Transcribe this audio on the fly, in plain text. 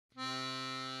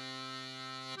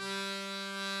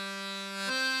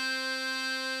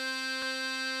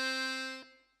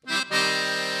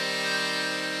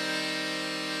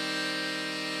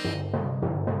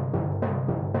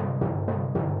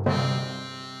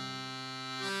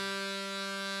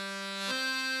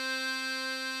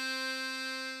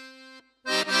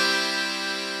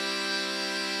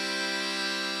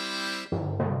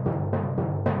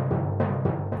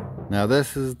Now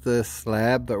this is the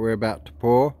slab that we're about to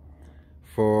pour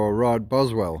for Rod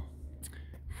Boswell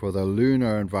for the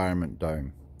Lunar Environment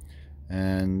dome.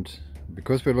 And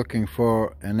because we're looking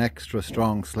for an extra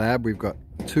strong slab, we've got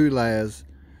 2 layers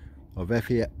of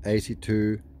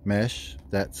Fe82 mesh,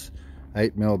 that's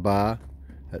 8mm bar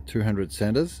at 200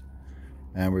 centers,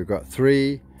 and we've got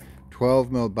 3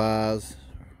 12mm bars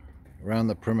around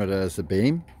the perimeter as a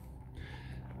beam,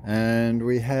 and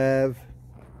we have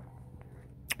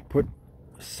put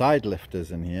side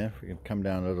lifters in here. If we can come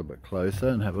down a little bit closer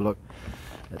and have a look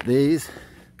at these.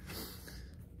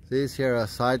 These here are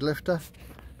side lifter.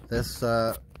 This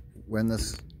when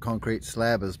this concrete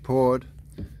slab is poured,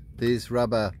 these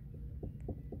rubber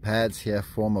pads here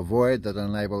form a void that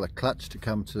enable a clutch to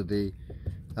come to the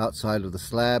outside of the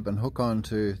slab and hook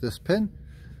onto this pin,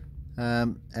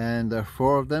 and there are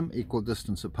 4 of them equal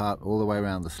distance apart all the way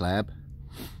around the slab,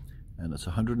 and it's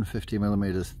 150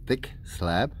 millimeters thick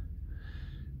slab,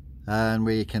 and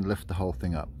we can lift the whole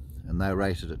thing up, and they're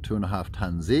rated at 2.5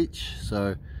 tons each,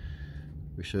 so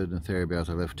we should in theory be able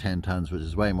to lift 10 tons, which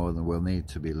is way more than we'll need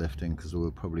to be lifting, because it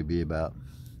will probably be about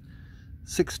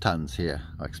 6 tons here,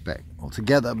 I expect,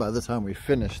 altogether by the time we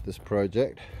finish this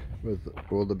project with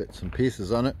all the bits and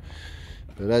pieces on it.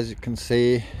 But as you can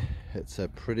see, it's a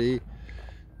pretty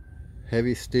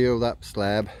heavy steeled up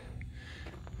slab,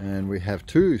 and we have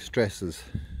 2 stresses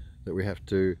that we have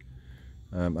to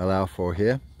allow for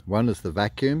here. One is the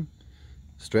vacuum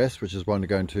stress, which is one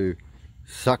going to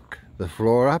suck the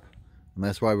floor up, and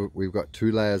that's why we've got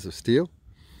 2 layers of steel,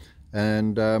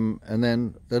 and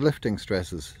then the lifting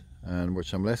stresses, and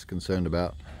which I'm less concerned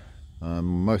about.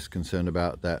 I'm most concerned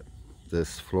about that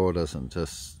this floor doesn't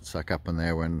just suck up in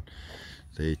there when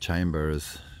the chamber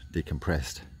is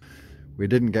decompressed. We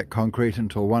didn't get concrete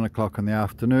until 1 o'clock in the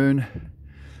afternoon,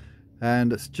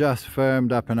 and it's just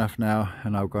firmed up enough now,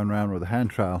 and I've gone around with a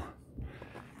hand trowel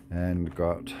and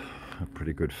got a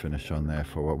pretty good finish on there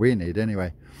for what we need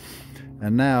anyway.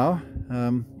 And now,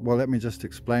 well, let me just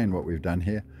explain what we've done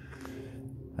here.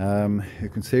 You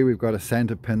can see we've got a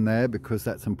center pin there, because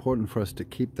that's important for us to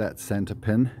keep that center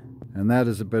pin, and that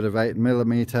is a bit of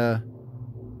 8mm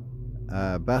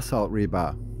basalt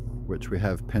rebar, which we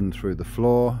have pinned through the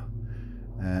floor,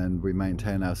 and we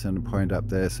maintain our center point up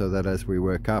there so that as we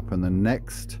work up in the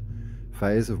next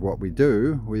phase of what we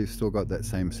do, we've still got that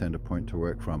same center point to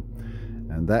work from.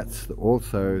 And that's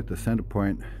also the center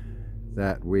point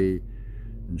that we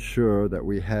ensure that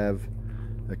we have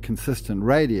a consistent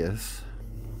radius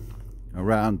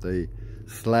around the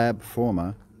slab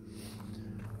former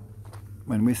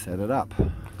when we set it up.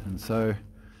 And so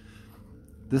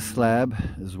this slab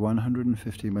is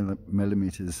 150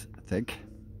 millimeters thick.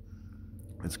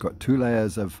 It's got 2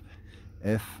 layers of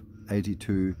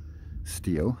F82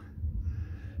 steel,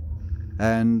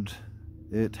 and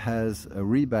it has a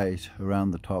rebate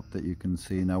around the top that you can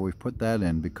see. Now we've put that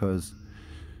in because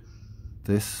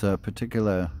this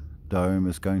particular dome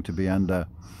is going to be under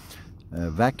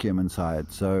vacuum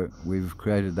inside, so we've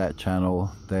created that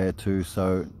channel there too,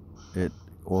 so it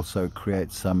also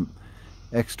creates some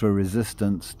extra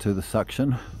resistance to the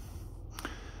suction.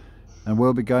 And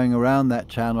we'll be going around that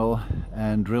channel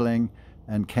and drilling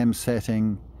and chem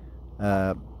setting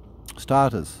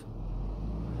starters,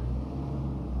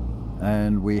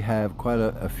 and we have quite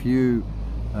a few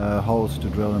holes to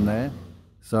drill in there.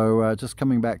 So just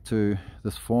coming back to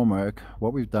this formwork,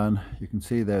 what we've done, you can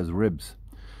see there's ribs.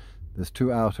 There's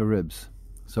 2 outer ribs,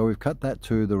 so we've cut that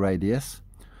to the radius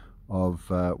of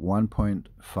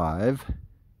 1.5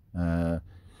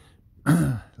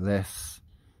 less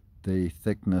the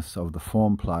thickness of the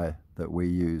form ply that we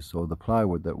use, or the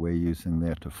plywood that we're using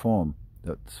there to form,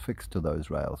 that's fixed to those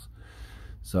rails.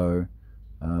 So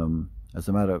as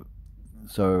a matter of,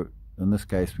 so in this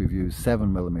case we've used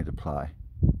 7mm ply.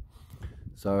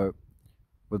 So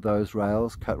with those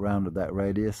rails cut round at that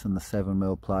radius and the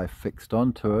 7mm ply fixed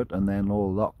onto it and then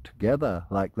all locked together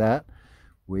like that,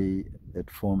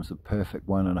 it forms a perfect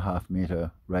 1.5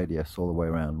 meter radius all the way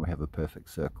around. We have a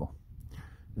perfect circle.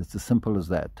 It's as simple as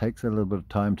that. It takes a little bit of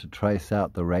time to trace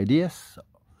out the radius,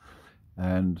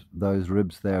 and those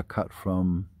ribs there are cut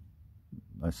from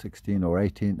a 16 or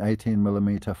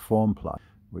 18mm form ply,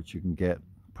 which you can get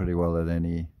pretty well at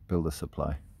any builder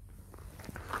supply.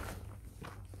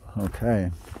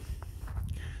 Okay.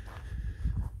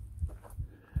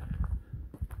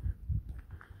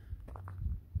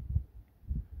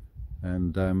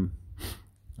 And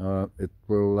it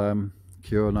will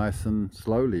cure nice and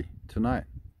slowly tonight.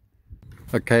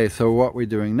 Okay, so what we're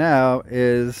doing now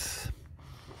is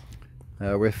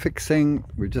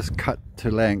we've just cut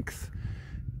to length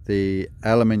the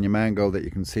aluminium angle that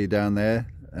you can see down there,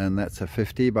 and that's a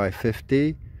 50 by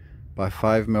 50 by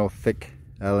 5 mil thick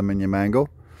aluminium angle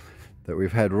that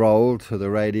we've had rolled to the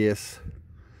radius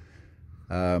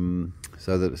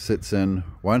so that it sits in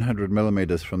 100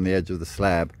 millimeters from the edge of the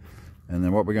slab. And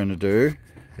then what we're going to do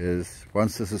is,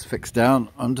 once this is fixed down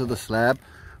onto the slab,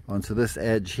 onto this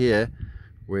edge here,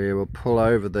 we will pull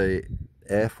over the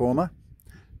air former,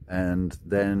 and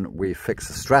then we fix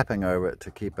the strapping over it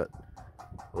to keep it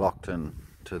locked in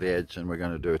to the edge, and we're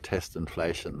going to do a test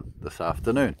inflation this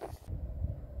afternoon.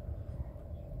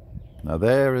 Now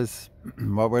there is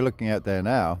what we're looking at there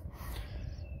now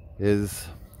is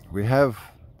we have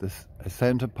a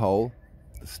center pole,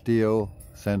 a steel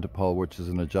center pole, which is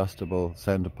an adjustable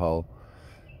center pole.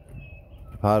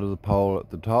 The part of the pole at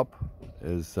the top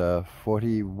is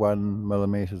 41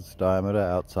 millimeters diameter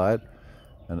outside,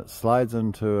 and it slides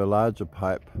into a larger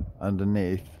pipe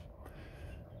underneath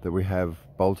that we have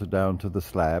bolted down to the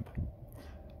slab,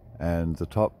 and the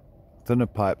top thinner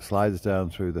pipe slides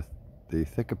down through the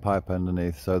thicker pipe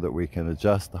underneath so that we can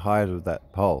adjust the height of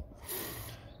that pole.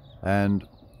 And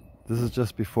this is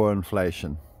just before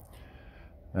inflation,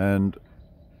 and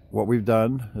what we've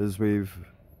done is we've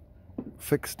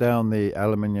fixed down the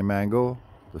aluminium angle,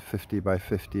 the 50 by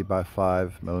 50 by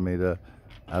 5 millimeter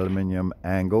aluminium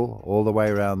angle, all the way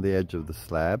around the edge of the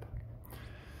slab,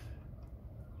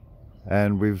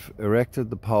 and we've erected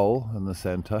the pole in the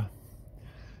center,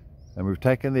 and we've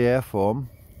taken the airform,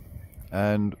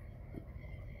 and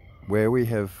where we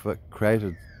have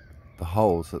created the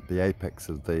holes at the apex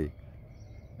of the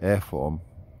airform,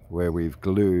 where we've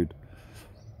glued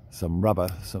some rubber,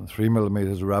 some 3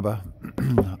 millimeters rubber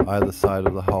either side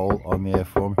of the hole on the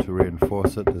airform to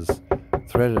reinforce it, is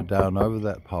threaded down over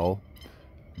that pole.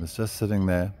 It's just sitting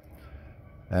there,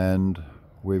 and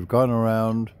we've gone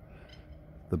around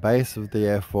the base of the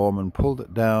airform and pulled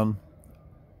it down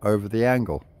over the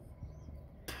angle.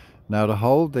 Now, to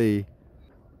hold the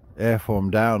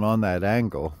airform down on that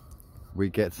angle, we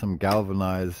get some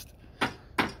galvanized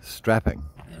strapping.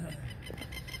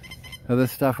 Now,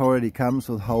 this stuff already comes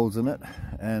with holes in it,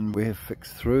 and we have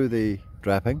fixed through the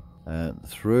strapping and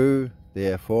through the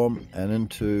airform and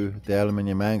into the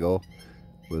aluminium angle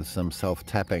with some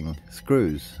self-tapping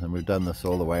screws, and we've done this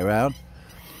all the way around.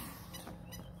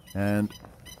 And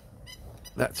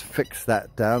let's fix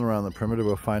that down around the perimeter.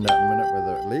 We'll find out in a minute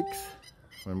whether it leaks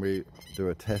when we do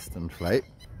a test inflate.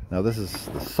 Now, this is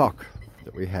the sock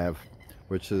that we have,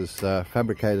 which is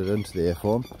fabricated into the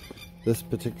airform. This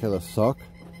particular sock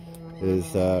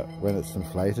is, when it's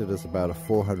inflated, is about a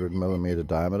 400 millimeter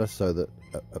diameter, so that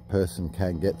a person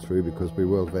can get through, because we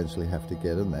will eventually have to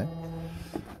get in there.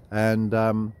 And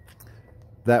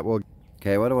that will...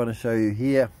 Okay, what I want to show you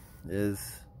here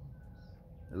is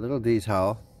a little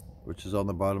detail which is on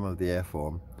the bottom of the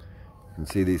airform. You can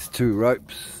see these two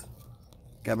ropes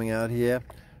coming out here.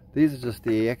 These are just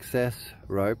the excess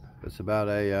rope. It's about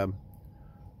a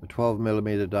 12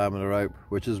 millimeter diameter rope,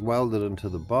 which is welded into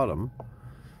the bottom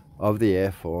of the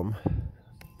airform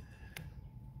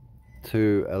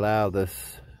to allow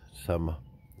this some,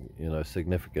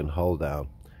 significant hold down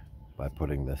by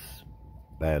putting this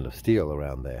band of steel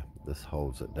around there. This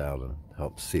holds it down and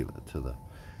helps seal it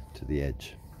to the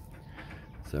edge.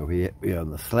 So we're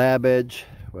on the slab edge.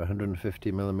 We're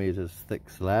 150 millimeters thick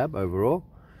slab overall.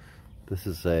 This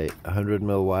is a 100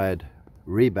 mil wide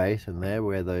rebate in there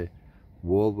where the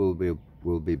wall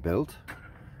will be built,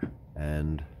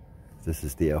 and this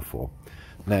is the airform.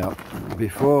 Now,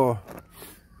 before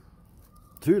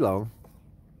too long,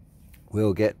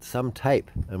 we'll get some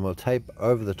tape, and we'll tape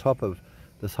over the top of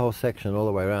this whole section all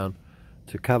the way around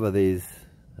to cover these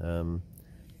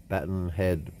batten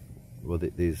head, or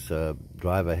these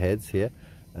driver heads here,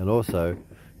 and also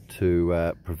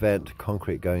to prevent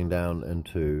concrete going down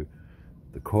into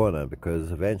the corner, because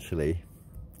eventually,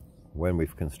 when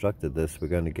we've constructed this, we're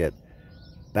going to get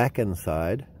back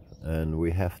inside and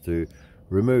we have to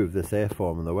remove this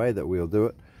airform. And the way that we'll do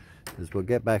it is we'll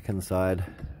get back inside,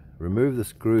 remove the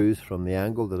screws from the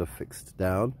angle that are fixed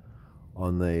down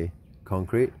on the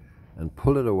concrete, and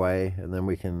pull it away, and then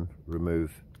we can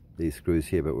remove these screws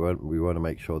here. But we want to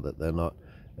make sure that they're not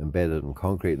embedded in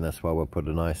concrete, and that's why we'll put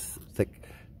a nice thick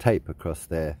tape across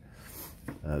there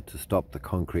to stop the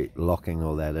concrete locking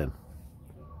all that in.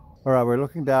 Alright, we're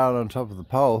looking down on top of the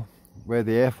pole where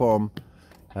the airform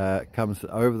comes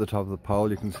over the top of the pole.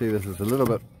 You can see this is a little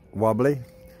bit wobbly.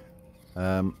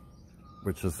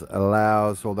 which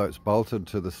allows, although it's bolted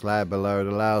to the slab below, it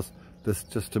allows this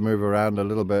just to move around a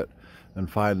little bit and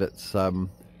find its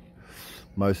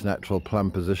most natural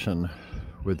plumb position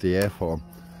with the airform.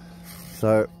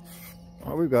 So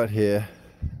what we've got here,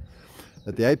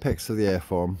 at the apex of the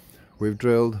airform, we've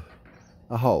drilled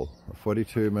a hole, a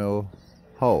 42mm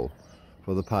hole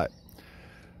for the pipe.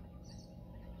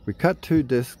 We cut 2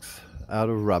 discs out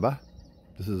of rubber.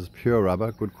 This is pure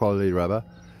rubber, good quality rubber.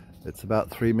 It's about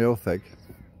 3mm thick,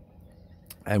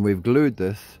 and we've glued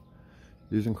this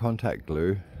using contact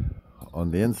glue on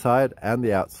the inside and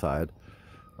the outside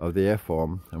of the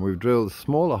airform, and we've drilled a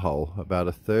smaller hole, about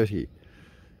a 35mm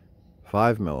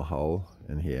hole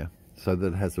in here, so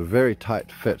that it has a very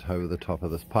tight fit over the top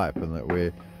of this pipe, and that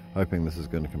we're hoping this is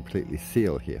going to completely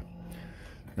seal here.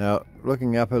 Now,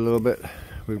 looking up a little bit,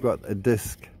 we've got a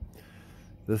disc.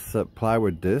 This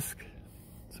plywood disc,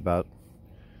 it's about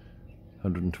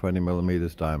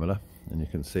 120mm diameter, and you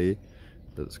can see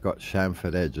that it's got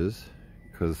chamfered edges,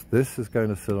 because this is going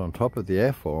to sit on top of the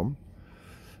airform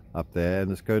up there,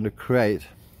 and it's going to create,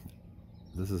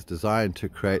 this is designed to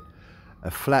create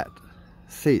a flat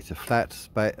seat, a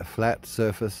flat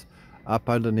surface up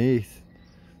underneath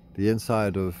the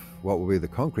inside of what will be the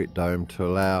concrete dome, to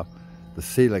allow the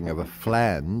sealing of a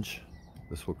flange.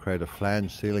 This will create a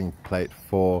flange sealing plate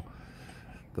for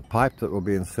the pipe that will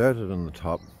be inserted in the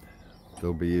top.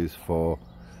 They'll be used for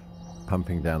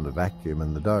pumping down the vacuum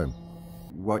in the dome.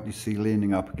 What you see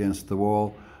leaning up against the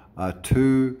wall are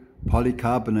 2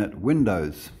 polycarbonate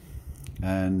windows,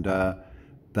 and they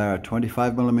are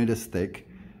 25mm thick,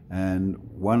 and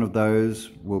one of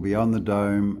those will be on the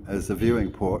dome as a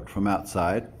viewing port from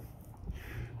outside.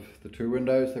 The 2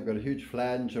 windows, they've got a huge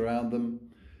flange around them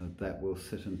that will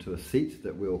sit into a seat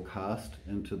that we'll cast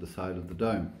into the side of the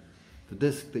dome. The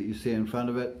disc that you see in front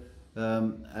of it,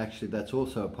 actually that's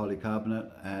also a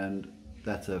polycarbonate, and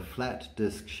that's a flat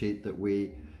disc sheet that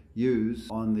we use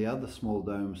on the other small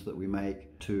domes that we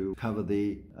make to cover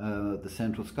the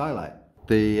central skylight.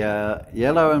 The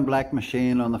yellow and black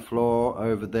machine on the floor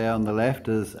over there on the left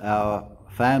is our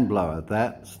fan blower.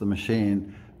 That's the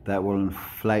machine that will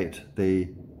inflate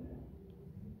the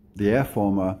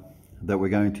airformer that we're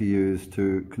going to use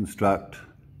to construct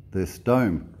this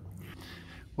dome.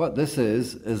 What this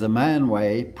is a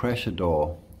manway pressure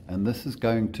door, and this is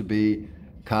going to be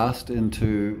cast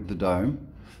into the dome,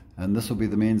 and this will be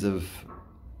the means of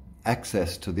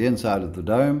access to the inside of the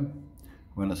dome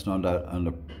when it's not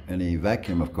under any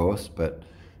vacuum, of course, but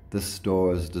this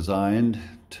door is designed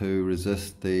to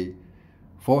resist the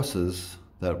forces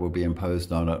that will be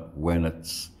imposed on it when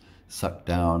it's sucked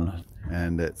down.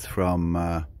 And it's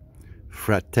from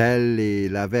Fratelli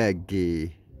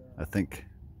Laveghi. I think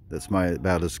that's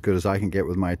about as good as I can get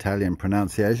with my Italian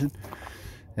pronunciation.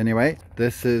 Anyway,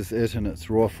 this is it in its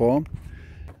raw form.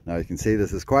 Now you can see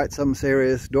this is quite some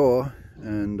serious door,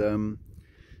 and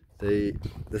the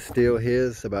steel here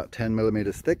is about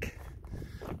 10mm thick,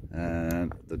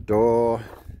 and the door,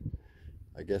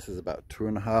 I guess, is about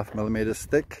 2.5mm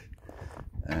thick,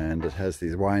 and it has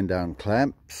these wind down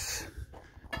clamps.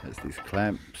 There's these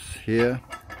clamps here.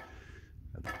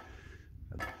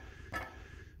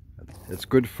 It's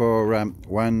good for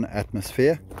 1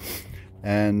 atmosphere,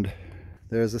 and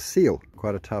there's a seal,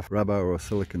 quite a tough rubber or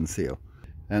silicon seal,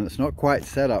 and it's not quite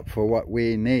set up for what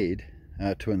we need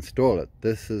to install it.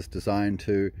 This is designed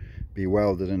to be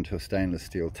welded into a stainless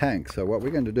steel tank. So what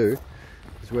we're going to do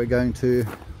is we're going to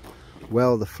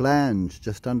weld the flange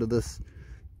just under this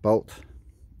bolt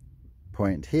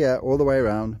point here all the way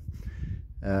around,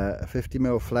 a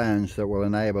 50mm flange that will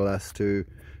enable us to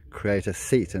create a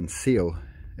seat and seal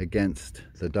against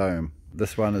the dome.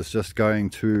 This one is just going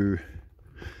to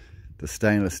the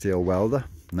stainless steel welder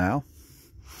now,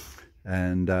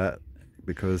 and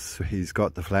because he's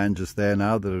got the flanges there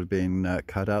now that have been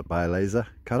cut out by a laser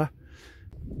cutter.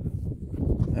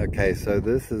 Okay, so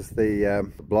this is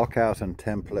the block out and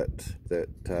template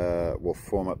that will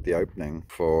form up the opening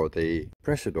for the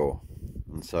pressure door.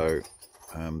 And so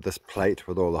this plate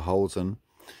with all the holes in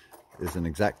is an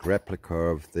exact replica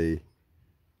of the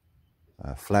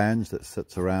flange that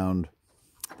sits around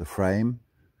the frame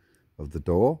of the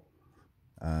door,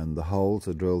 and the holes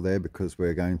are drilled there because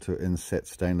we're going to inset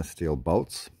stainless steel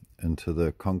bolts into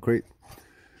the concrete,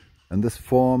 and this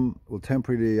form will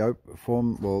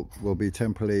be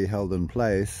temporarily held in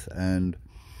place and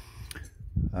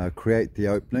create the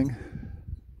opening,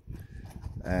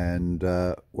 and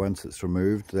once it's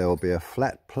removed there will be a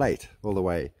flat plate all the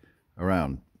way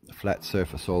around, a flat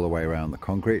surface all the way around the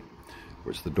concrete,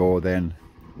 which the door then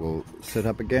will sit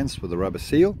up against with a rubber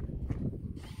seal,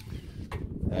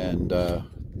 and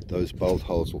those bolt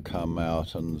holes will come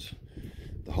out and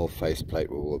the whole faceplate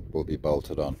will be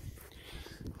bolted on.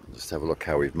 Just have a look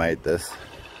how we've made this,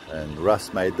 and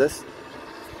Russ made this.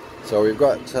 So we've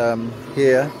got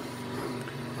here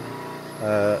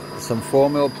some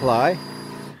 4mm ply,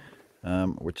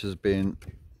 which has been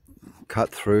cut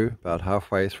through about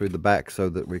halfway through the back so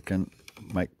that we can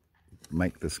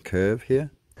make this curve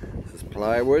here. This is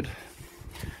plywood,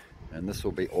 and this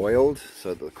will be oiled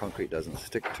so that the concrete doesn't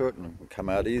stick to it and will come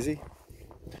out easy.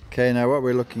 Okay, now what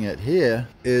we're looking at here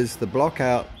is the block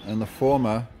out and the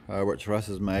former which Russ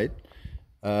has made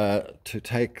to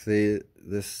take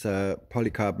this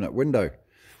polycarbonate window,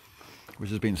 which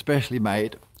has been specially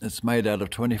made. It's made out of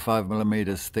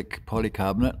 25mm thick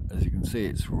polycarbonate. As you can see,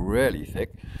 it's really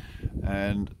thick,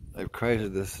 and they've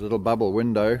created this little bubble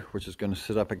window which is going to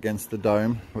sit up against the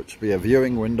dome, which will be a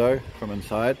viewing window from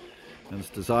inside, and it's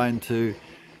designed to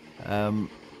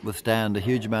withstand a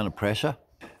huge amount of pressure.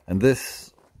 And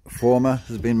this former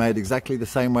has been made exactly the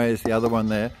same way as the other one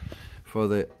there for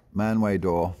the manway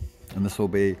door, and this will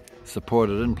be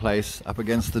supported in place up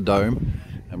against the dome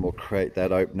and will create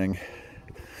that opening.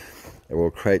 It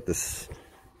will create this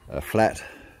flat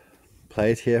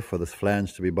plate here for this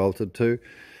flange to be bolted to,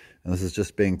 and this is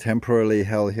just being temporarily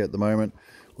held here at the moment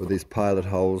with these pilot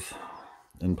holes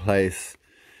in place,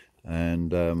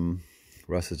 and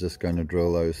Russ is just going to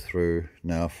drill those through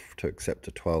now to accept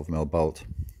a 12mm bolt.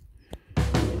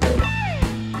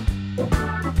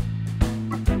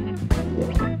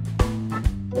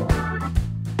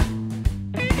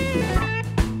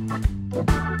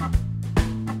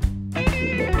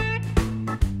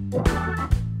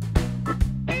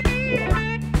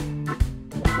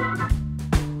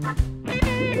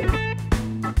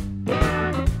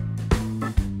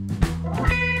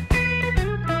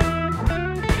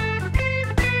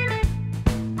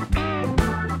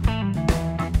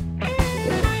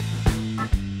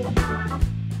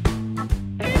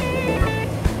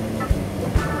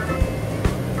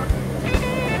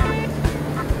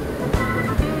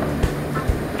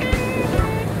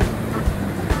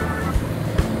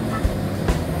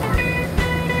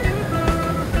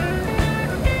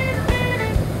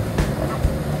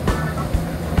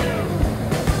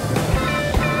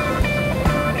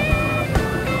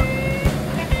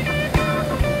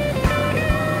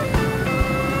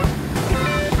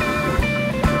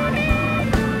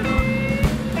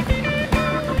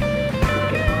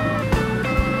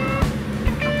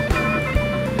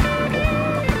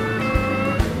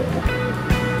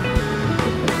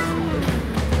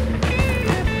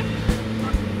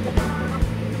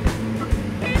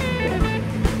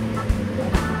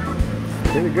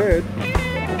 Pretty good.